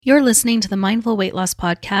You're listening to the Mindful Weight Loss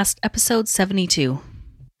Podcast, episode 72.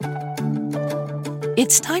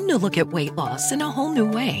 It's time to look at weight loss in a whole new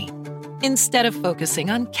way. Instead of focusing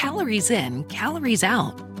on calories in, calories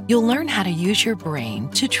out, you'll learn how to use your brain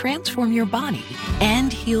to transform your body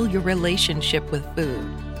and heal your relationship with food.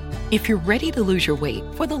 If you're ready to lose your weight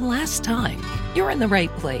for the last time, you're in the right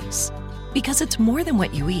place. Because it's more than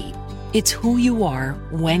what you eat. It's who you are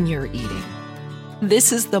when you're eating.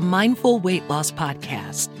 This is the Mindful Weight Loss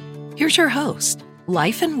Podcast. Here's your host,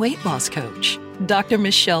 life and weight loss coach, Dr.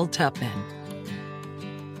 Michelle Tupman.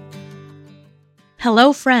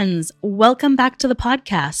 Hello, friends. Welcome back to the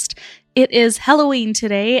podcast. It is Halloween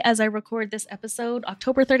today as I record this episode,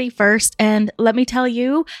 October 31st, and let me tell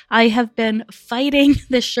you, I have been fighting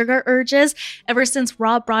the sugar urges ever since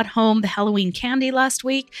Rob brought home the Halloween candy last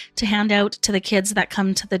week to hand out to the kids that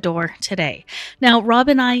come to the door today. Now, Rob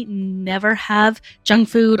and I never have junk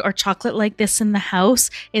food or chocolate like this in the house.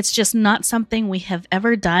 It's just not something we have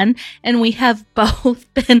ever done, and we have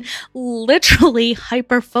both been literally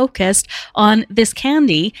hyper-focused on this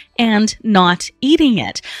candy and not eating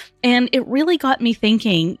it. And it really got me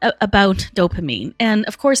thinking about dopamine. And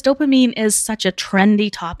of course, dopamine is such a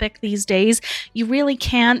trendy topic these days. You really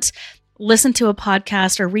can't listen to a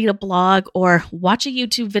podcast or read a blog or watch a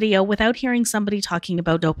YouTube video without hearing somebody talking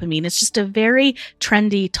about dopamine. It's just a very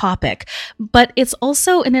trendy topic, but it's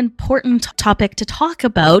also an important topic to talk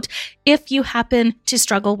about if you happen to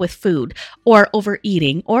struggle with food or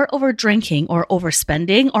overeating or over drinking or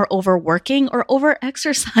overspending or overworking or over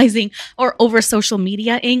exercising or over social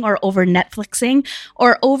mediaing or over Netflixing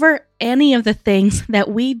or over any of the things that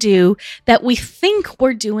we do that we think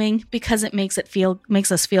we're doing because it makes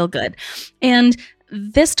us feel good. And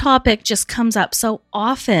this topic just comes up so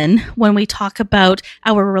often when we talk about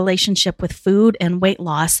our relationship with food and weight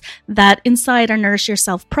loss that inside our Nourish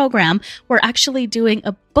Yourself program, we're actually doing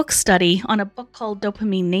a book study on a book called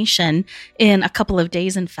Dopamine Nation in a couple of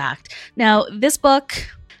days, in fact. Now, this book,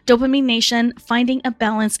 Dopamine Nation, Finding a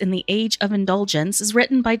Balance in the Age of Indulgence, is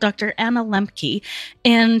written by Dr. Anna Lembke.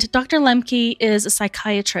 And Dr. Lembke is a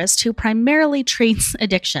psychiatrist who primarily treats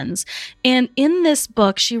addictions. And in this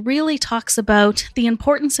book, she really talks about the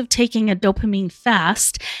importance of taking a dopamine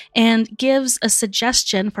fast and gives a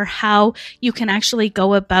suggestion for how you can actually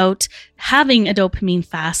go about having a dopamine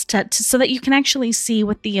fast so that you can actually see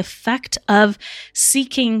what the effect of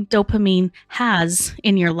seeking dopamine has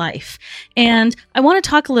in your life. And I want to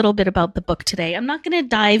talk a little bit about the book today. I'm not going to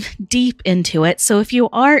dive deep into it. So if you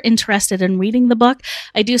are interested in reading the book,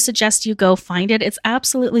 I do suggest you go find it. It's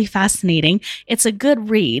absolutely fascinating. It's a good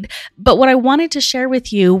read. But what I wanted to share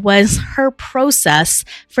with you was her process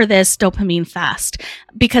for this dopamine fast,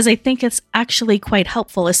 because I think it's actually quite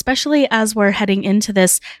helpful, especially as we're heading into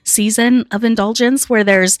this season of indulgence where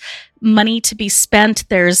there's money to be spent,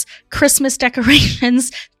 there's Christmas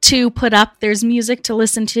decorations to put up, there's music to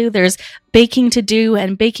listen to, there's baking to do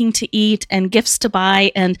and baking to eat and gifts to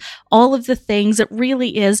buy and all of the things. It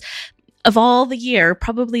really is, of all the year,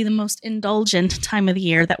 probably the most indulgent time of the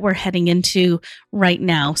year that we're heading into right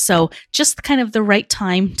now. So just kind of the right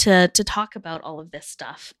time to talk about all of this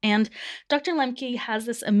stuff. And Dr. Lembke has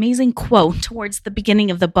this amazing quote towards the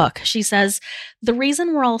beginning of the book. She says, "The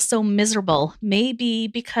reason we're all so miserable may be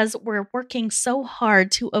because we're working so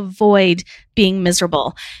hard to avoid being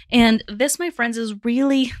miserable." And this, my friends, is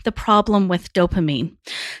really the problem with dopamine.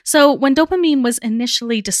 So when dopamine was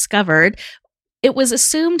initially discovered, it was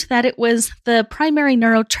assumed that it was the primary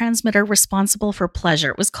neurotransmitter responsible for pleasure.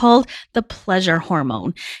 It was called the pleasure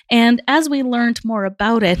hormone. And as we learned more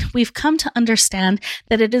about it, we've come to understand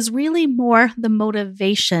that it is really more the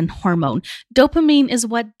motivation hormone. Dopamine is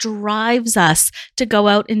what drives us to go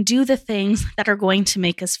out and do the things that are going to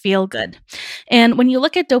make us feel good. And when you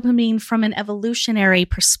look at dopamine from an evolutionary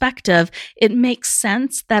perspective, it makes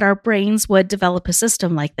sense that our brains would develop a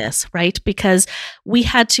system like this, right? Because we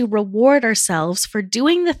had to reward ourselves for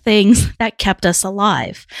doing the things that kept us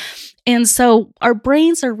alive. And so our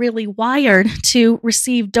brains are really wired to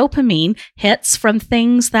receive dopamine hits from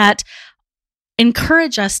things that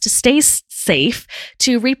encourage us to stay safe,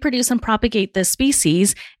 to reproduce and propagate the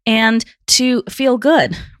species, and to feel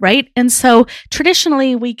good, right? And so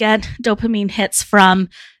traditionally we get dopamine hits from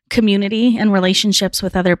community and relationships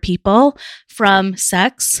with other people, from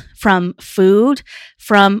sex, from food,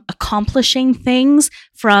 from accomplishing things,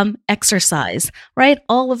 from exercise, right?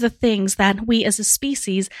 All of the things that we as a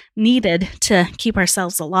species needed to keep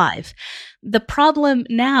ourselves alive. The problem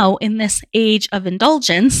now in this age of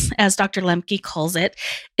indulgence, as Dr. Lembke calls it,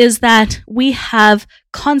 is that we have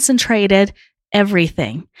concentrated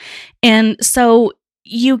everything. And so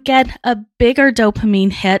you get a bigger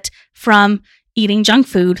dopamine hit from eating junk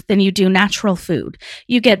food than you do natural food.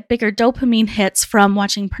 You get bigger dopamine hits from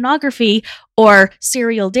watching pornography or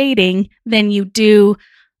serial dating than you do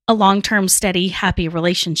a long-term, steady, happy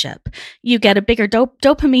relationship. You get a bigger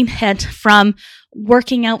dopamine hit from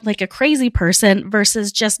working out like a crazy person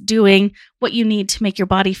versus just doing what you need to make your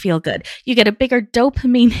body feel good. You get a bigger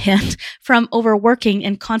dopamine hit from overworking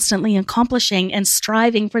and constantly accomplishing and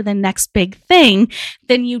striving for the next big thing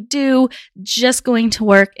than you do just going to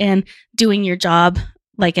work and doing your job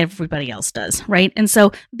like everybody else does, right? And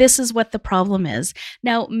so this is what the problem is.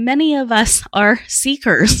 Now, many of us are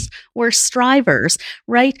seekers, we're strivers,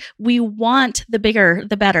 right? We want the bigger,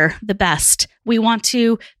 the better, the best. We want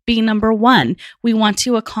to be number one. We want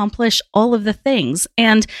to accomplish all of the things.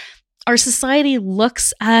 And our society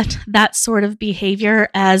looks at that sort of behavior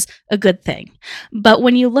as a good thing. But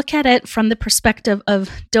when you look at it from the perspective of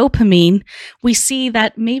dopamine, we see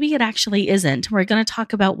that maybe it actually isn't. We're going to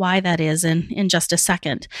talk about why that is in just a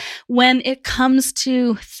second. When it comes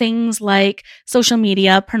to things like social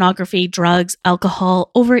media, pornography, drugs, alcohol,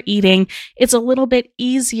 overeating, it's a little bit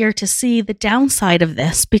easier to see the downside of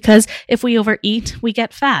this because if we overeat, we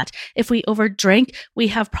get fat. If we overdrink, we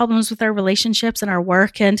have problems with our relationships and our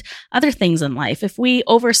work and other things in life. If we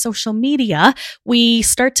over social media, we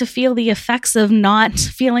start to feel the effects of not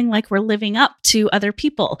feeling like we're living up to other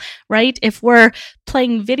people, right? If we're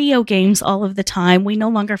playing video games all of the time, we no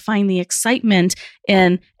longer find the excitement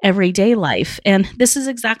in everyday life. And this is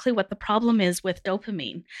exactly what the problem is with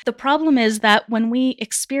dopamine. The problem is that when we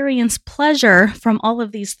experience pleasure from all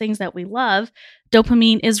of these things that we love,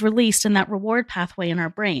 dopamine is released in that reward pathway in our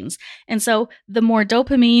brains. And so the more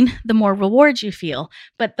dopamine, the more reward you feel.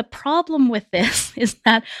 But the problem with this is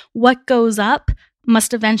that what goes up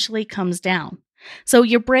must eventually comes down. So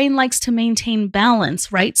your brain likes to maintain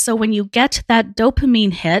balance, right? So when you get that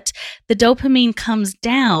dopamine hit, the dopamine comes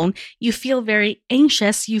down, you feel very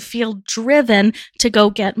anxious, you feel driven to go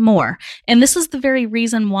get more. And this is the very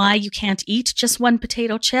reason why you can't eat just one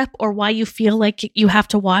potato chip or why you feel like you have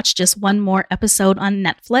to watch just one more episode on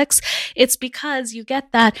Netflix. It's because you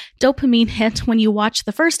get that dopamine hit when you watch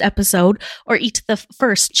the first episode or eat the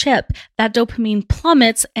first chip. That dopamine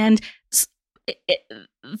plummets and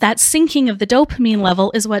that sinking of the dopamine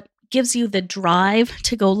level is what gives you the drive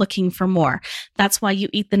to go looking for more. That's why you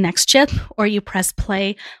eat the next chip or you press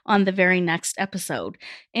play on the very next episode.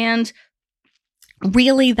 And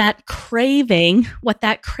really that craving, what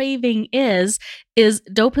that craving is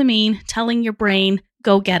dopamine telling your brain,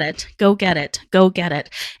 go get it, go get it, go get it.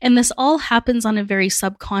 And this all happens on a very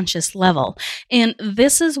subconscious level. And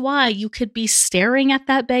this is why you could be staring at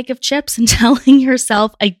that bag of chips and telling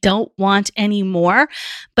yourself, I don't want any more,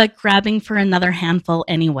 but grabbing for another handful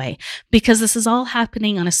anyway, because this is all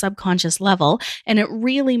happening on a subconscious level. And it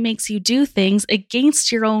really makes you do things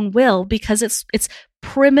against your own will because it's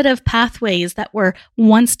primitive pathways that were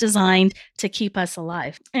once designed to keep us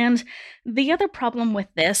alive. And the other problem with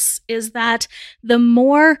this is that the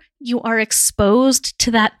more you are exposed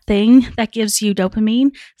to that thing that gives you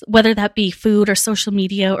dopamine, whether that be food or social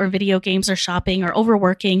media or video games or shopping or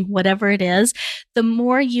overworking, whatever it is, the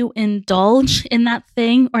more you indulge in that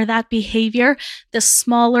thing or that behavior, the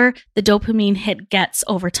smaller the dopamine hit gets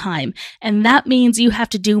over time. And that means you have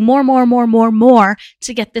to do more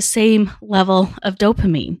to get the same level of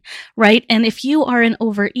dopamine, right? And if you are an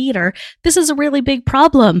overeater, this is a really big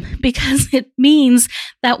problem because it means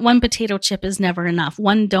that one potato chip is never enough.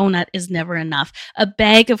 One donut is never enough. A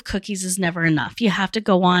bag of cookies is never enough. You have to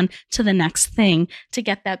go on to the next thing to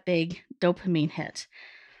get that big dopamine hit.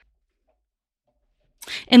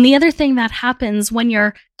 And the other thing that happens when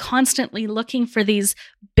you're constantly looking for these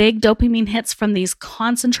big dopamine hits from these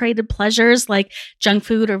concentrated pleasures like junk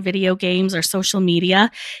food or video games or social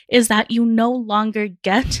media is that you no longer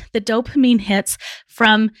get the dopamine hits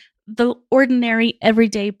from the ordinary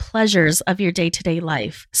everyday pleasures of your day-to-day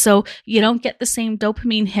life. So you don't get the same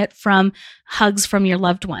dopamine hit from hugs from your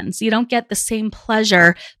loved ones. You don't get the same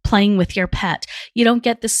pleasure playing with your pet. You don't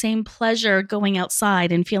get the same pleasure going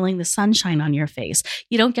outside and feeling the sunshine on your face.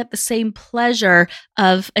 You don't get the same pleasure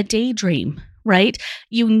of a daydream, right?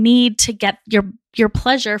 You need to get your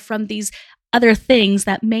pleasure from these other things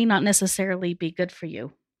that may not necessarily be good for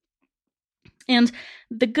you. And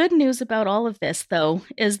the good news about all of this, though,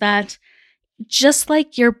 is that just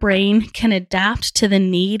like your brain can adapt to the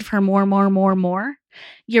need for more,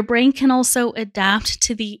 your brain can also adapt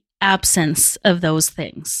to the absence of those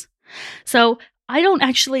things. So I don't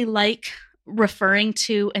actually like referring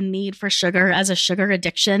to a need for sugar as a sugar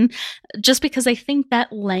addiction, just because I think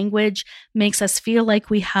that language makes us feel like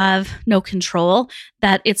we have no control,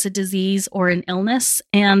 that it's a disease or an illness,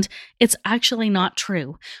 and it's actually not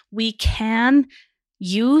true. We can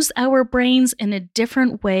use our brains in a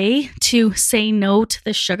different way to say no to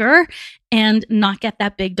the sugar and not get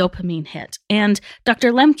that big dopamine hit. And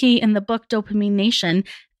Dr. Lemke in the book Dopamine Nation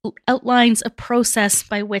outlines a process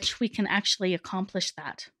by which we can actually accomplish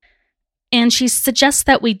that. And she suggests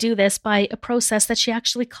that we do this by a process that she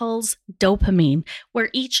actually calls dopamine, where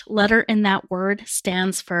each letter in that word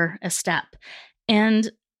stands for a step. And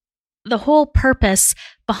the whole purpose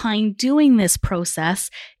behind doing this process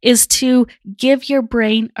is to give your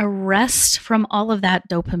brain a rest from all of that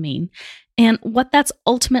dopamine. And what that's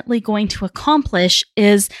ultimately going to accomplish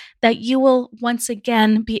is that you will once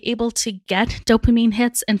again be able to get dopamine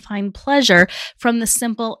hits and find pleasure from the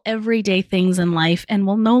simple everyday things in life, and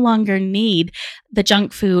will no longer need the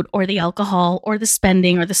junk food or the alcohol or the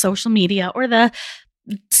spending or the social media or the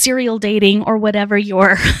serial dating or whatever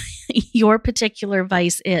your particular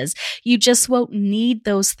vice is. You just won't need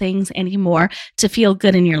those things anymore to feel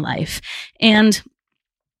good in your life. And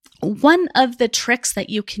one of the tricks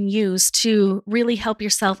that you can use to really help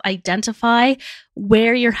yourself identify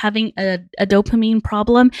where you're having a dopamine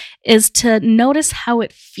problem is to notice how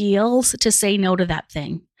it feels to say no to that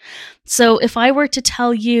thing. So if I were to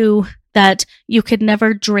tell you that you could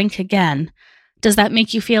never drink again, does that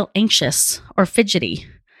make you feel anxious or fidgety?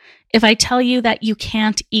 If I tell you that you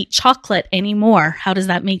can't eat chocolate anymore, how does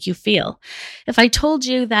that make you feel? If I told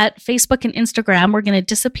you that Facebook and Instagram were going to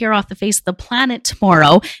disappear off the face of the planet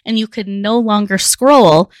tomorrow and you could no longer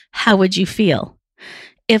scroll, how would you feel?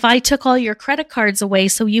 If I took all your credit cards away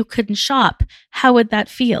so you couldn't shop, how would that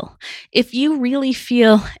feel? If you really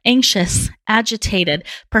feel anxious, agitated,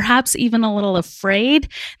 perhaps even a little afraid,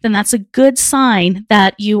 then that's a good sign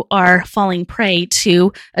that you are falling prey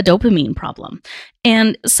to a dopamine problem.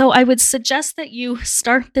 And so I would suggest that you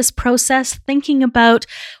start this process thinking about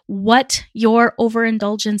what your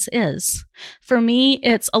overindulgence is. For me,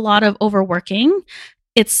 it's a lot of overworking.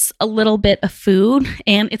 It's a little bit of food,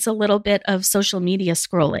 and it's a little bit of social media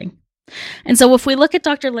scrolling. And so if we look at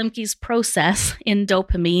Dr. Lemke's process in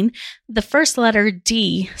dopamine, the first letter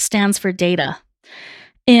D stands for data.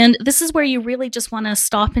 And this is where you really just want to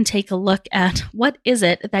stop and take a look at what is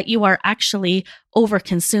it that you are actually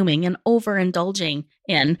over-consuming and overindulging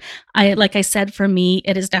in. Like I said, for me,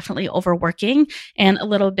 it is definitely overworking and a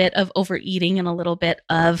little bit of overeating and a little bit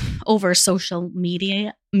of over social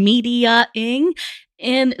mediaing.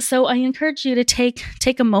 And so I encourage you to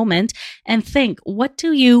take a moment and think, what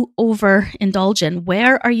do you overindulge in?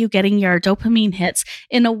 Where are you getting your dopamine hits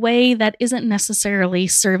in a way that isn't necessarily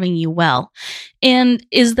serving you well? And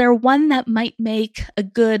is there one that might make a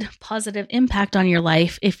good positive impact on your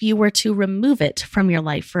life if you were to remove it from your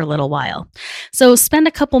life for a little while? So spend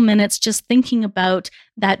a couple minutes just thinking about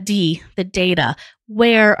that D, the data.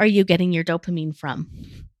 Where are you getting your dopamine from?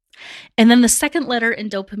 And then the second letter in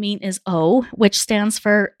dopamine is O, which stands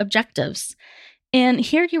for objectives. And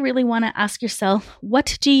here you really want to ask yourself,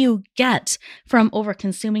 what do you get from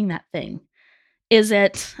overconsuming that thing? Is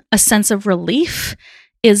it a sense of relief?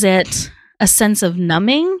 Is it a sense of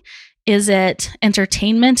numbing? Is it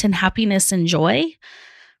entertainment and happiness and joy?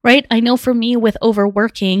 Right? I know for me with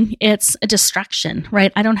overworking, it's a distraction,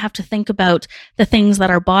 right? I don't have to think about the things that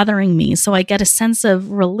are bothering me. So I get a sense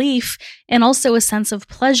of relief and also a sense of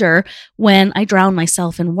pleasure when I drown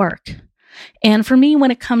myself in work. And for me, when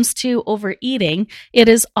it comes to overeating, it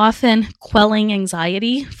is often quelling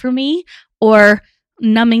anxiety for me or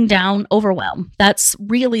numbing down overwhelm. That's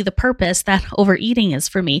really the purpose that overeating is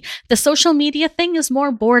for me. The social media thing is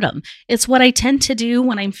more boredom. It's what I tend to do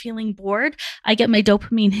when I'm feeling bored. I get my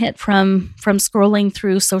dopamine hit from scrolling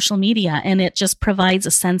through social media, and it just provides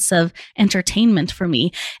a sense of entertainment for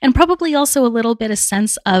me, and probably also a little bit of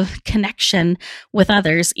sense of connection with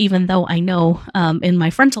others, even though I know in my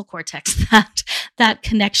frontal cortex that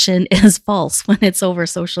connection is false when it's over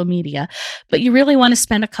social media. But you really want to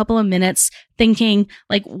spend a couple of minutes thinking,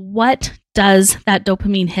 like, what does that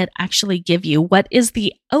dopamine hit actually give you? What is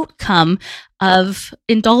the outcome of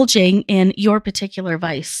indulging in your particular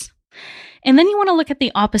vice? And then you want to look at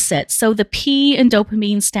the opposite. So the P in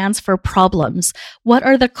dopamine stands for problems. What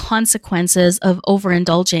are the consequences of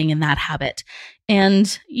overindulging in that habit?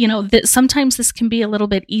 And, you know, sometimes this can be a little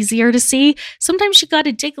bit easier to see. Sometimes you got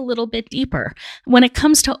to dig a little bit deeper. When it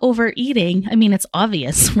comes to overeating, I mean, it's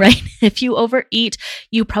obvious, right? If you overeat,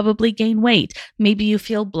 you probably gain weight. Maybe you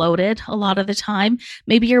feel bloated a lot of the time.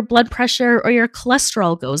 Maybe your blood pressure or your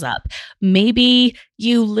cholesterol goes up. Maybe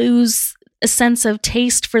you lose a sense of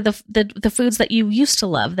taste for the foods that you used to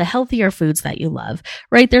love, the healthier foods that you love,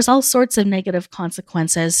 right? There's all sorts of negative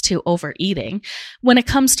consequences to overeating. When it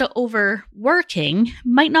comes to overworking,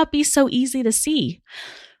 might not be so easy to see.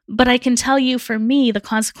 But I can tell you, for me, the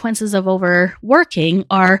consequences of overworking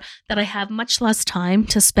are that I have much less time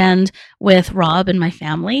to spend with Rob and my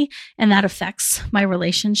family, and that affects my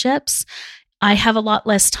relationships. I have a lot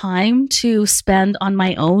less time to spend on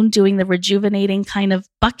my own doing the rejuvenating kind of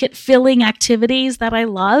bucket filling activities that I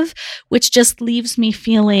love, which just leaves me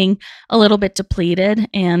feeling a little bit depleted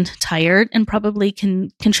and tired, and probably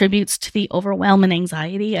contributes to the overwhelm and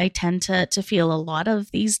anxiety I tend to feel a lot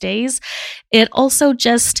of these days. It also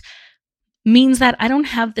just means that I don't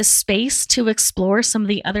have the space to explore some of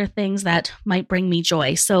the other things that might bring me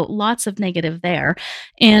joy. So lots of negative there.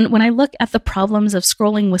 And when I look at the problems of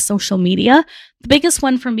scrolling with social media, the biggest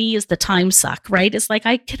one for me is the time suck, right? It's like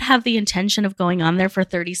I could have the intention of going on there for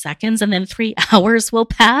 30 seconds and then 3 hours will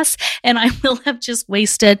pass and I will have just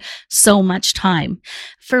wasted so much time.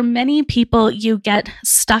 For many people, you get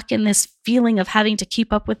stuck in this feeling of having to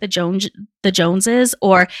keep up with the Joneses,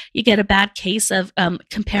 or you get a bad case of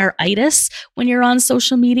compare-itis when you're on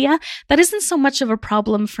social media. That isn't so much of a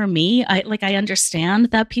problem for me. I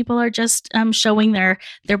understand that people are just showing their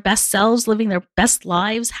best selves, living their best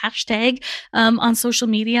lives, hashtag, on social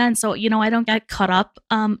media. And so, I don't get caught up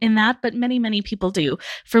in that, but many, many people do.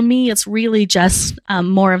 For me, it's really just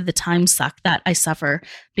more of the time suck that I suffer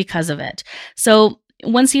because of it. So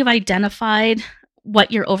once you've identified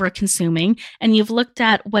what you're over consuming and you've looked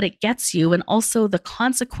at what it gets you and also the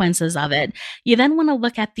consequences of it, you then want to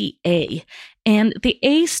look at the A. And the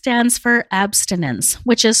A stands for abstinence,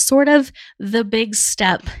 which is sort of the big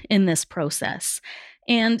step in this process.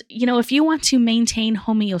 And, if you want to maintain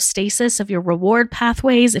homeostasis of your reward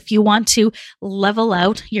pathways, if you want to level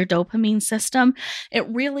out your dopamine system, it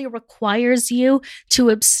really requires you to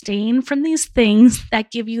abstain from these things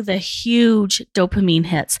that give you the huge dopamine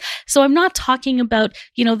hits. So I'm not talking about,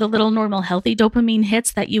 the little normal healthy dopamine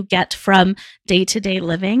hits that you get from day-to-day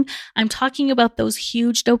living. I'm talking about those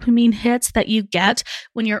huge dopamine hits that you get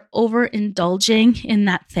when you're overindulging in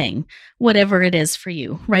that thing, whatever it is for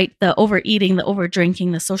you, right? The overeating, the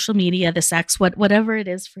overdrinking, the social media, the sex, whatever it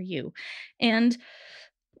is for you. And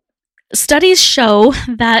studies show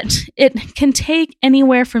that it can take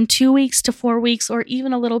anywhere from 2 weeks to 4 weeks, or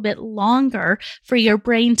even a little bit longer, for your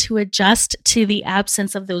brain to adjust to the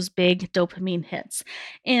absence of those big dopamine hits.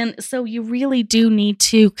 And so you really do need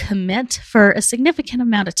to commit for a significant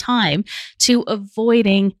amount of time to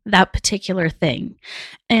avoiding that particular thing.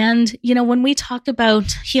 And, when we talk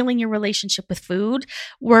about healing your relationship with food,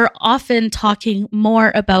 we're often talking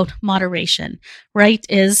more about moderation, right?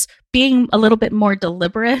 Is being a little bit more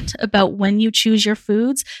deliberate about when you choose your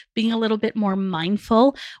foods, being a little bit more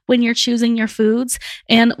mindful when you're choosing your foods.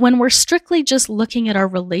 And when we're strictly just looking at our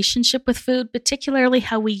relationship with food, particularly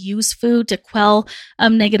how we use food to quell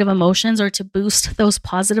negative emotions or to boost those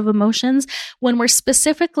positive emotions, when we're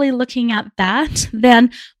specifically looking at that, then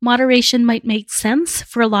moderation might make sense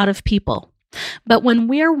for a lot of people. But when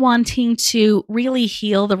we're wanting to really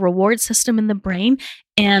heal the reward system in the brain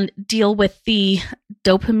and deal with the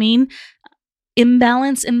dopamine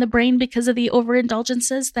imbalance in the brain because of the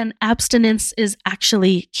overindulgences, then abstinence is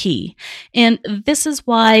actually key. And this is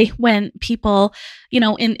why when people,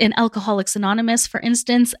 in Alcoholics Anonymous, for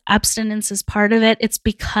instance, abstinence is part of it. It's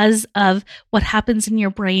because of what happens in your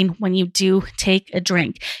brain when you do take a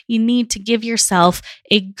drink. You need to give yourself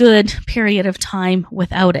a good period of time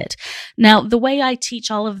without it. Now, the way I teach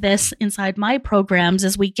all of this inside my programs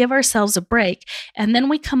is we give ourselves a break, and then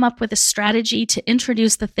we come up with a strategy to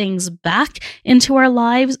introduce the things back into our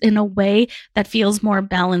lives in a way that feels more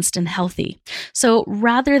balanced and healthy. So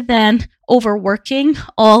rather than overworking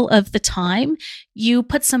all of the time, you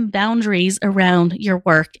put some boundaries around your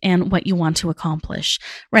work and what you want to accomplish,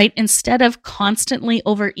 right? Instead of constantly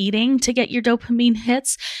overeating to get your dopamine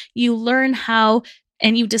hits, you learn how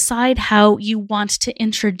and you decide how you want to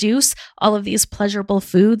introduce all of these pleasurable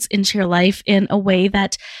foods into your life in a way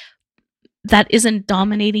that isn't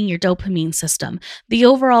dominating your dopamine system. The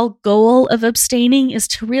overall goal of abstaining is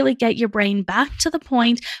to really get your brain back to the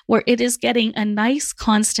point where it is getting a nice,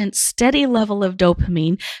 constant, steady level of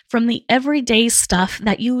dopamine from the everyday stuff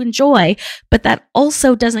that you enjoy, but that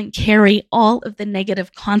also doesn't carry all of the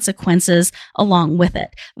negative consequences along with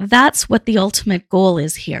it. That's what the ultimate goal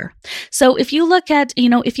is here. So if you look at,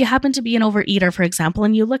 if you happen to be an overeater, for example,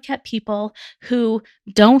 and you look at people who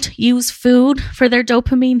don't use food for their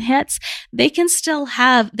dopamine hits, they can still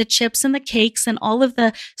have the chips and the cakes and all of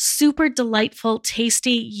the super delightful,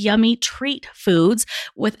 tasty, yummy treat foods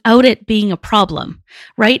without it being a problem,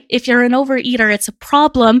 right? If you're an overeater, it's a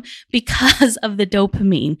problem because of the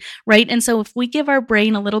dopamine, right? And so if we give our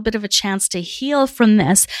brain a little bit of a chance to heal from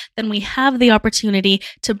this, then we have the opportunity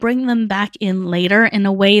to bring them back in later in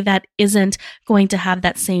a way that isn't going to have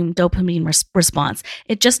that same dopamine response.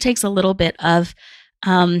 It just takes a little bit of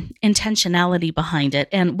intentionality behind it.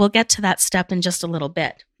 And we'll get to that step in just a little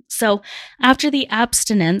bit. So after the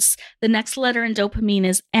abstinence, the next letter in dopamine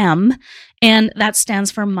is M, and that stands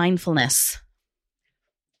for mindfulness.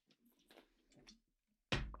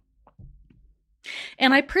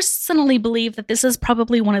 And I personally believe that this is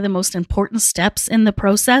probably one of the most important steps in the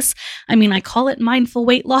process. I mean, I call it Mindful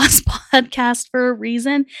Weight Loss Podcast for a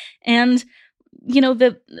reason. And,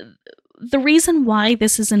 the reason why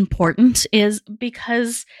this is important is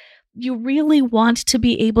because you really want to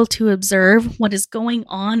be able to observe what is going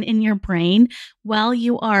on in your brain while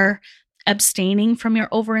you are abstaining from your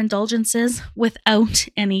overindulgences without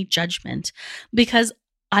any judgment. Because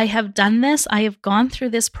I have done this. I have gone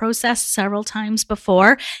through this process several times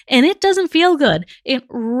before, and it doesn't feel good. It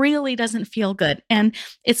really doesn't feel good. And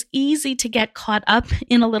it's easy to get caught up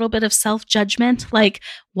in a little bit of self-judgment, like,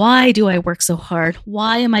 why do I work so hard?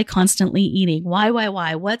 Why am I constantly eating? Why?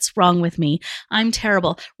 What's wrong with me? I'm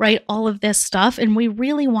terrible, right? All of this stuff. And we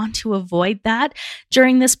really want to avoid that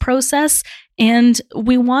during this process. And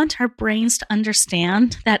we want our brains to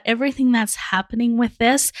understand that everything that's happening with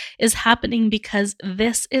this is happening because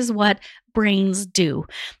this is what brains do.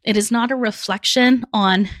 It is not a reflection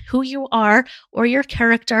on who you are or your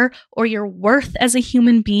character or your worth as a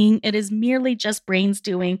human being. It is merely just brains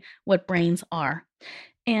doing what brains are.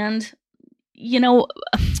 And,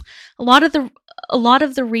 a lot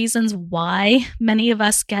of the reasons why many of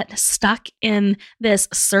us get stuck in this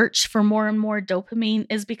search for more and more dopamine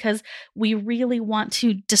is because we really want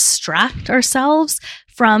to distract ourselves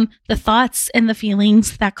from the thoughts and the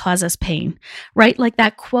feelings that cause us pain, right? Like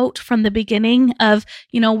that quote from the beginning of,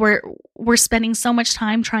 we're spending so much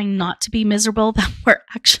time trying not to be miserable that we're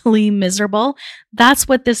actually miserable. That's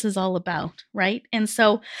what this is all about, right? And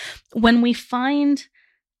so when we find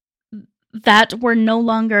that we're no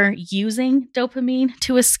longer using dopamine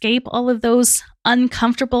to escape all of those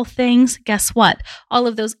uncomfortable things, guess what? All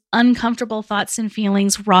of those uncomfortable thoughts and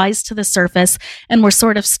feelings rise to the surface and we're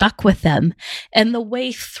sort of stuck with them. And the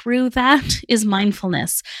way through that is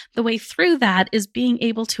mindfulness. The way through that is being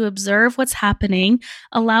able to observe what's happening,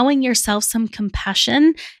 allowing yourself some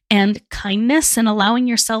compassion and kindness, and allowing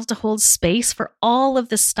yourself to hold space for all of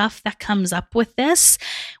the stuff that comes up with this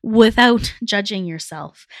without judging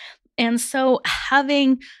yourself. And so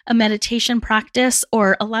having a meditation practice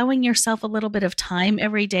or allowing yourself a little bit of time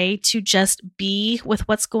every day to just be with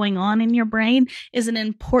what's going on in your brain is an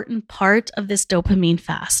important part of this dopamine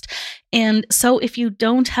fast. And so if you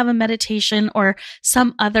don't have a meditation or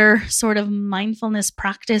some other sort of mindfulness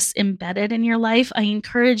practice embedded in your life, I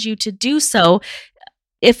encourage you to do so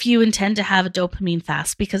if you intend to have a dopamine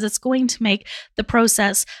fast, because it's going to make the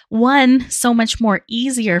process, one, so much more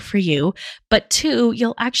easier for you, but two,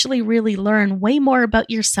 you'll actually really learn way more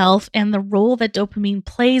about yourself and the role that dopamine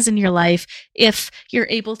plays in your life if you're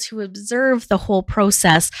able to observe the whole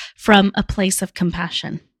process from a place of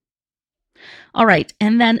compassion. All right,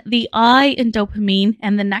 and then the I in dopamine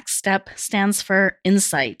and the next step stands for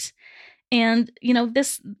insight. And,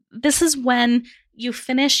 this is when you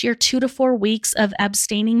finish your 2 to 4 weeks of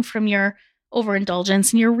abstaining from your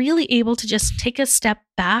overindulgence and you're really able to just take a step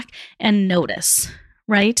back and notice,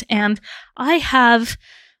 right? And I have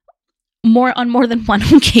on more than one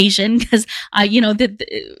occasion, because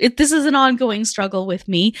this is an ongoing struggle with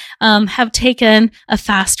me, have taken a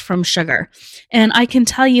fast from sugar. And I can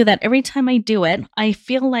tell you that every time I do it, I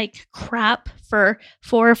feel like crap for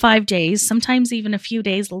 4 or 5 days, sometimes even a few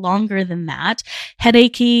days longer than that.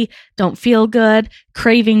 Headachy, don't feel good,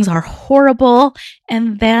 cravings are horrible,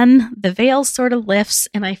 and then the veil sort of lifts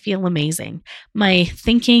and I feel amazing. My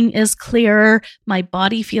thinking is clearer, my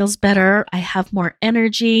body feels better, I have more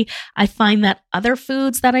energy, I find that other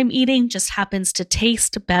foods that I'm eating just happens to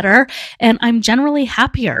taste better, and I'm generally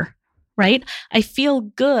happier, right? I feel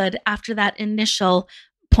good after that initial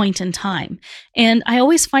point in time. And I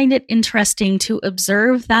always find it interesting to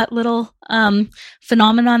observe that little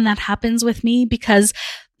phenomenon that happens with me, because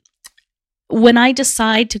when I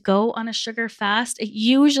decide to go on a sugar fast, it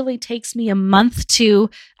usually takes me a month to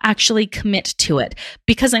actually commit to it,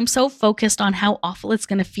 because I'm so focused on how awful it's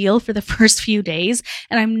going to feel for the first few days,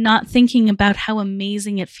 and I'm not thinking about how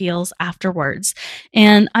amazing it feels afterwards.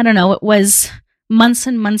 And I don't know, it was months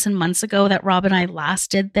and months and months ago that Rob and I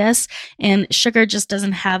last did this, and sugar just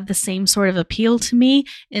doesn't have the same sort of appeal to me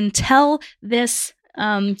until this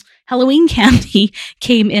Halloween candy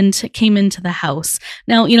came into the house.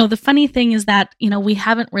 Now, the funny thing is that, we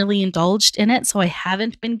haven't really indulged in it. So I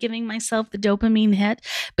haven't been giving myself the dopamine hit,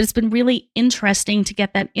 but it's been really interesting to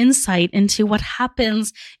get that insight into what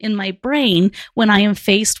happens in my brain when I am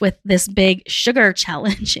faced with this big sugar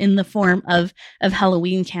challenge in the form of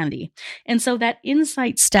Halloween candy. And so that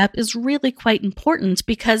insight step is really quite important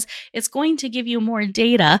because it's going to give you more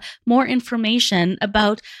data, more information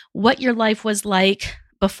about what your life was like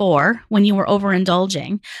before when you were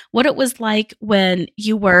overindulging, what it was like when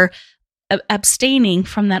you were abstaining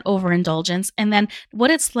from that overindulgence, and then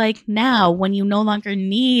what it's like now when you no longer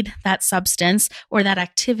need that substance or that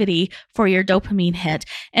activity for your dopamine hit,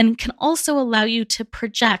 and can also allow you to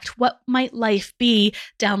project what might life be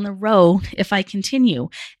down the road if I continue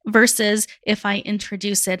versus if I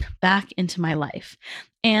introduce it back into my life.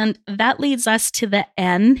 And that leads us to the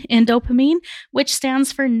N in dopamine, which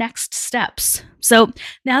stands for next steps. So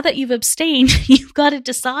now that you've abstained, you've got to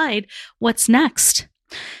decide what's next.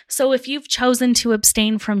 So if you've chosen to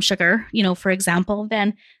abstain from sugar, for example,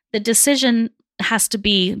 then the decision has to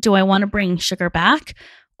be, do I want to bring sugar back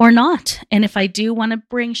or not? And if I do want to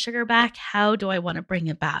bring sugar back, how do I want to bring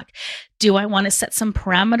it back? Do I want to set some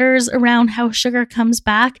parameters around how sugar comes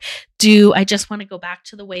back? Do I just want to go back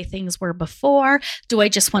to the way things were before? Do I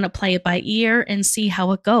just want to play it by ear and see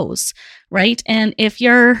how it goes, right? And if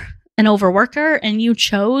you're an overworker and you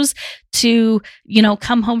chose to,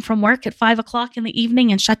 come home from work at 5:00 in the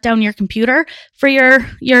evening and shut down your computer for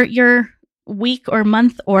your week or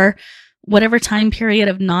month or whatever time period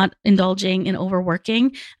of not indulging in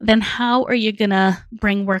overworking, then how are you going to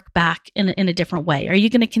bring work back in a different way? Are you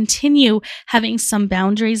going to continue having some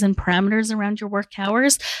boundaries and parameters around your work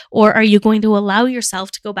hours, or are you going to allow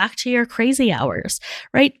yourself to go back to your crazy hours,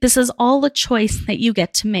 right? This is all a choice that you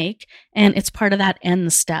get to make, and it's part of that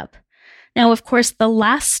end step. Now, of course, the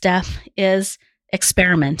last step is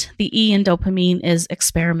experiment. The E in dopamine is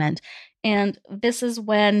experiment. And this is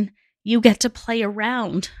when you get to play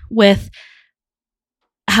around with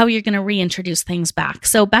how you're going to reintroduce things back.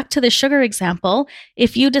 So back to the sugar example,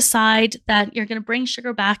 if you decide that you're going to bring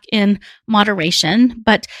sugar back in moderation,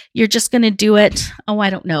 but you're just going to do it,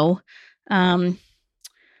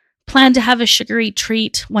 plan to have a sugary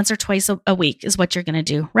treat once or twice a week is what you're going to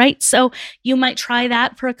do, right? So you might try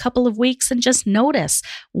that for a couple of weeks and just notice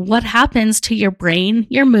what happens to your brain,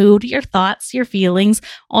 your mood, your thoughts, your feelings,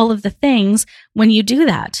 all of the things when you do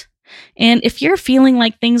that. And if you're feeling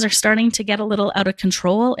like things are starting to get a little out of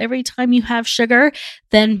control every time you have sugar,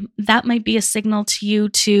 then that might be a signal to you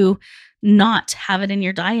to not have it in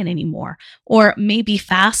your diet anymore, or maybe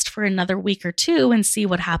fast for another week or two and see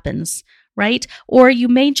what happens, right? Or you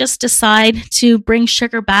may just decide to bring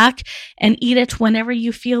sugar back and eat it whenever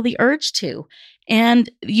you feel the urge to. And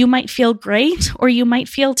you might feel great or you might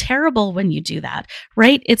feel terrible when you do that,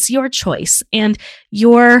 right? It's your choice and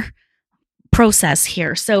your process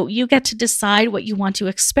here. So you get to decide what you want to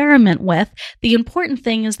experiment with. The important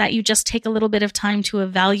thing is that you just take a little bit of time to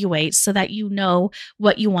evaluate so that you know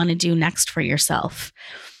what you want to do next for yourself.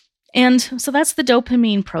 And so that's the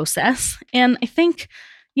dopamine process. And I think,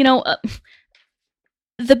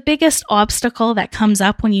 the biggest obstacle that comes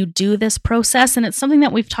up when you do this process, and it's something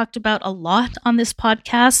that we've talked about a lot on this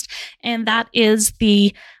podcast, and that is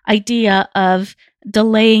the idea of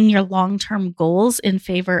delaying your long-term goals in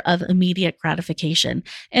favor of immediate gratification.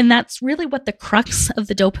 And that's really what the crux of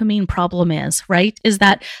the dopamine problem is, right? Is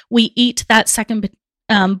that we eat that second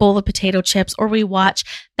bowl of potato chips, or we watch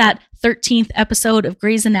that 13th episode of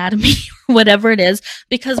Grey's Anatomy, or whatever it is,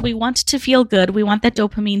 because we want to feel good. We want that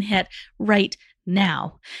dopamine hit right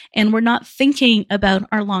now. And we're not thinking about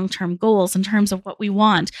our long-term goals in terms of what we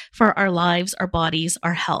want for our lives, our bodies,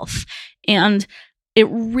 our health. And it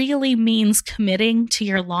really means committing to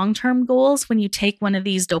your long-term goals when you take one of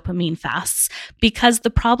these dopamine fasts, because the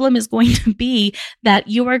problem is going to be that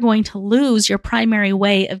you are going to lose your primary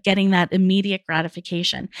way of getting that immediate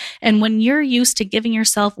gratification. And when you're used to giving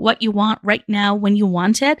yourself what you want right now when you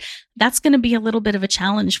want it, that's going to be a little bit of a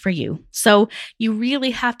challenge for you. So you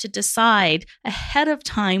really have to decide ahead of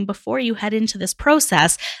time before you head into this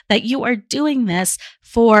process that you are doing this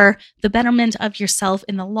for the betterment of yourself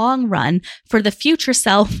in the long run, for the future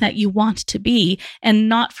self that you want to be, and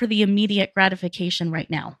not for the immediate gratification right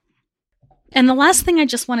now. And the last thing I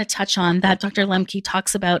just want to touch on that Dr. Lemke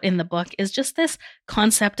talks about in the book is just this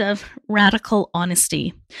concept of radical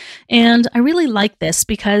honesty. And I really like this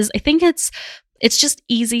because I think it's it's just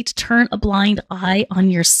easy to turn a blind eye on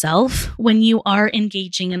yourself when you are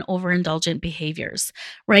engaging in overindulgent behaviors,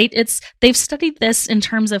 right? They've studied this in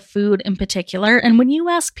terms of food in particular. And when you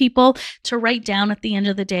ask people to write down at the end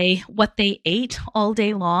of the day what they ate all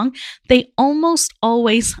day long, they almost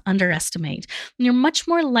always underestimate. And you're much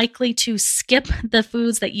more likely to skip the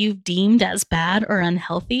foods that you've deemed as bad or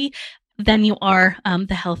unhealthy than you are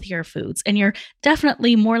the healthier foods. And you're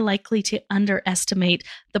definitely more likely to underestimate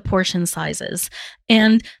the portion sizes.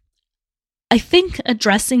 And I think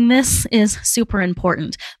addressing this is super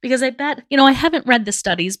important because I bet, I haven't read the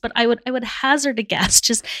studies, but I would hazard a guess,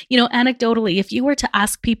 just, anecdotally, if you were to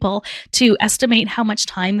ask people to estimate how much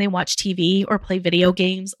time they watch TV or play video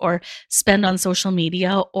games or spend on social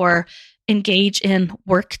media or engage in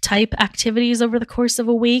work type activities over the course of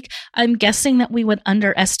a week, I'm guessing that we would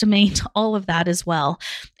underestimate all of that as well.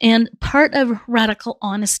 And part of radical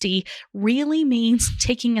honesty really means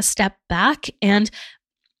taking a step back and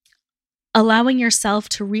allowing yourself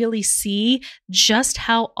to really see just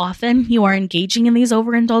how often you are engaging in these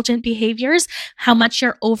overindulgent behaviors, how much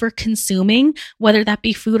you're over consuming, whether that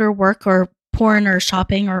be food or work or porn or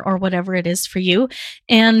shopping or whatever it is for you.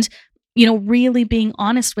 And really being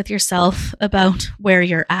honest with yourself about where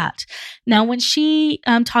you're at. Now, when she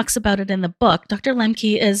talks about it in the book, Dr.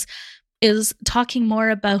 Lemke is talking more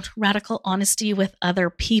about radical honesty with other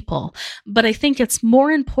people. But I think it's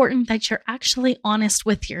more important that you're actually honest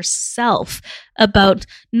with yourself about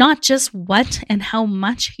not just what and how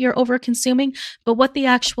much you're over-consuming, but what the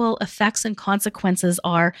actual effects and consequences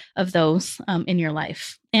are of those in your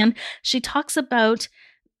life. And she talks about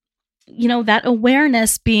that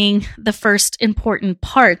awareness being the first important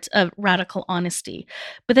part of radical honesty.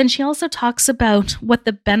 But then she also talks about what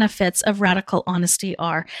the benefits of radical honesty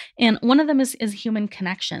are. And one of them is human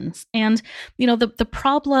connections. And, the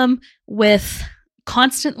problem with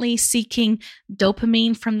constantly seeking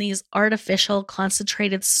dopamine from these artificial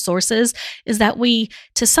concentrated sources is that we,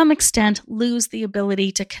 to some extent, lose the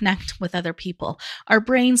ability to connect with other people. Our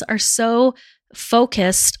brains are so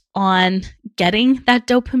focused on getting that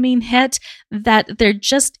dopamine hit that there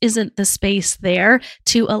just isn't the space there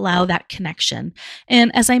to allow that connection.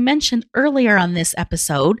 And as I mentioned earlier on this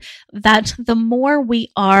episode, that the more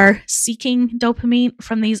we are seeking dopamine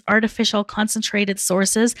from these artificial concentrated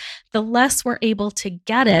sources, the less we're able to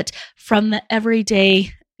get it from the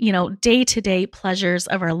everyday day-to-day pleasures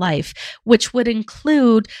of our life, which would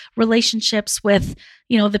include relationships with,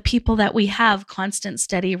 the people that we have constant,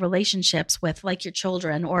 steady relationships with, like your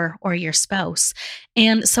children or your spouse.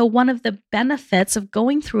 And so one of the benefits of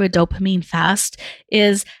going through a dopamine fast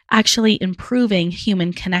is actually improving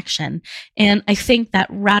human connection. And I think that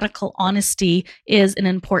radical honesty is an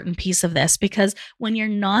important piece of this, because when you're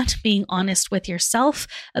not being honest with yourself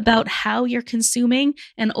about how you're consuming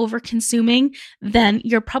and over-consuming, then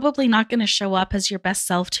you're probably not going to show up as your best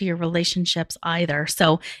self to your relationships either.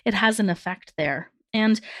 So it has an effect there.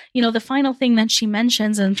 And, the final thing that she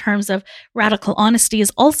mentions in terms of radical honesty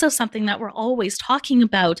is also something that we're always talking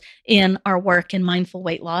about in our work in mindful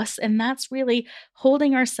weight loss. And that's really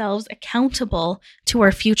holding ourselves accountable to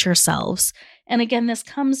our future selves. And again, this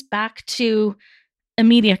comes back to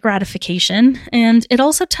immediate gratification. And it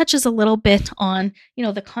also touches a little bit on,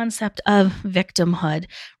 the concept of victimhood,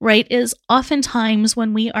 right? Is oftentimes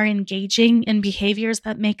when we are engaging in behaviors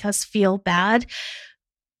that make us feel bad,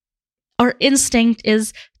 our instinct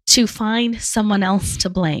is to find someone else to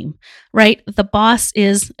blame, right? The boss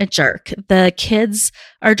is a jerk. The kids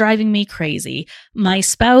are driving me crazy. My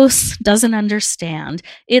spouse doesn't understand.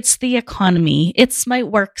 It's the economy. It's my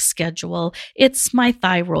work schedule. It's my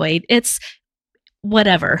thyroid. It's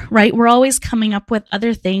whatever, right? We're always coming up with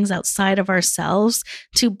other things outside of ourselves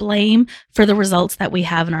to blame for the results that we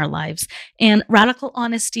have in our lives. And radical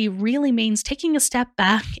honesty really means taking a step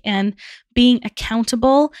back and being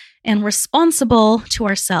accountable and responsible to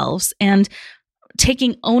ourselves and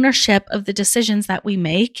taking ownership of the decisions that we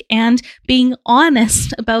make and being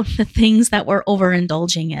honest about the things that we're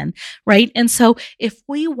overindulging in, right? And so if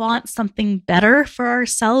we want something better for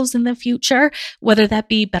ourselves in the future, whether that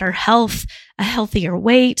be better health, a healthier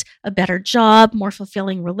weight, a better job, more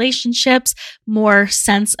fulfilling relationships, more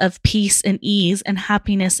sense of peace and ease and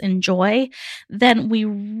happiness and joy, then we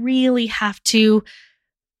really have to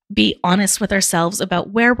be honest with ourselves about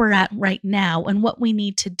where we're at right now and what we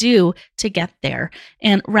need to do to get there.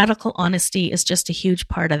 And radical honesty is just a huge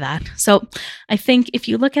part of that. So I think if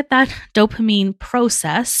you look at that dopamine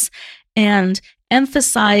process and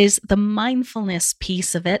emphasize the mindfulness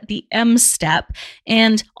piece of it, the M step,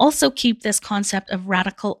 and also keep this concept of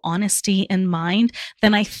radical honesty in mind,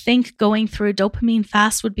 then I think going through a dopamine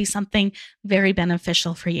fast would be something very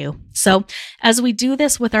beneficial for you. So as we do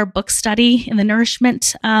this with our book study in the Nourish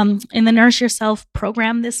Yourself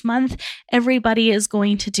program this month, everybody is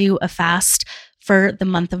going to do a fast for the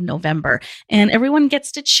month of November. And everyone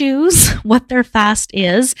gets to choose what their fast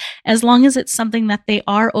is, as long as it's something that they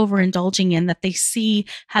are overindulging in, that they see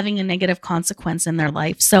having a negative consequence in their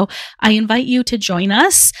life. So I invite you to join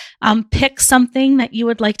us. Pick something that you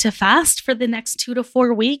would like to fast for the next 2 to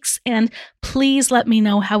 4 weeks, and please let me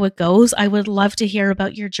know how it goes. I would love to hear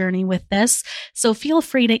about your journey with this. So feel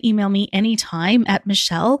free to email me anytime at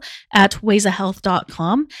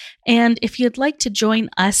michelle@waysahealth.com. And if you'd like to join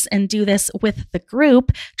us and do this with the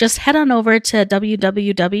group, just head on over to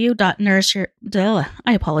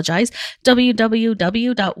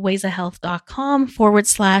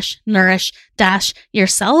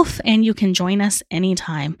www.waysahealth.com/nourish-yourself, and you can join us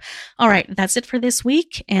anytime. All right, that's it for this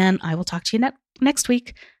week, and I will talk to you next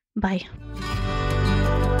week. Bye.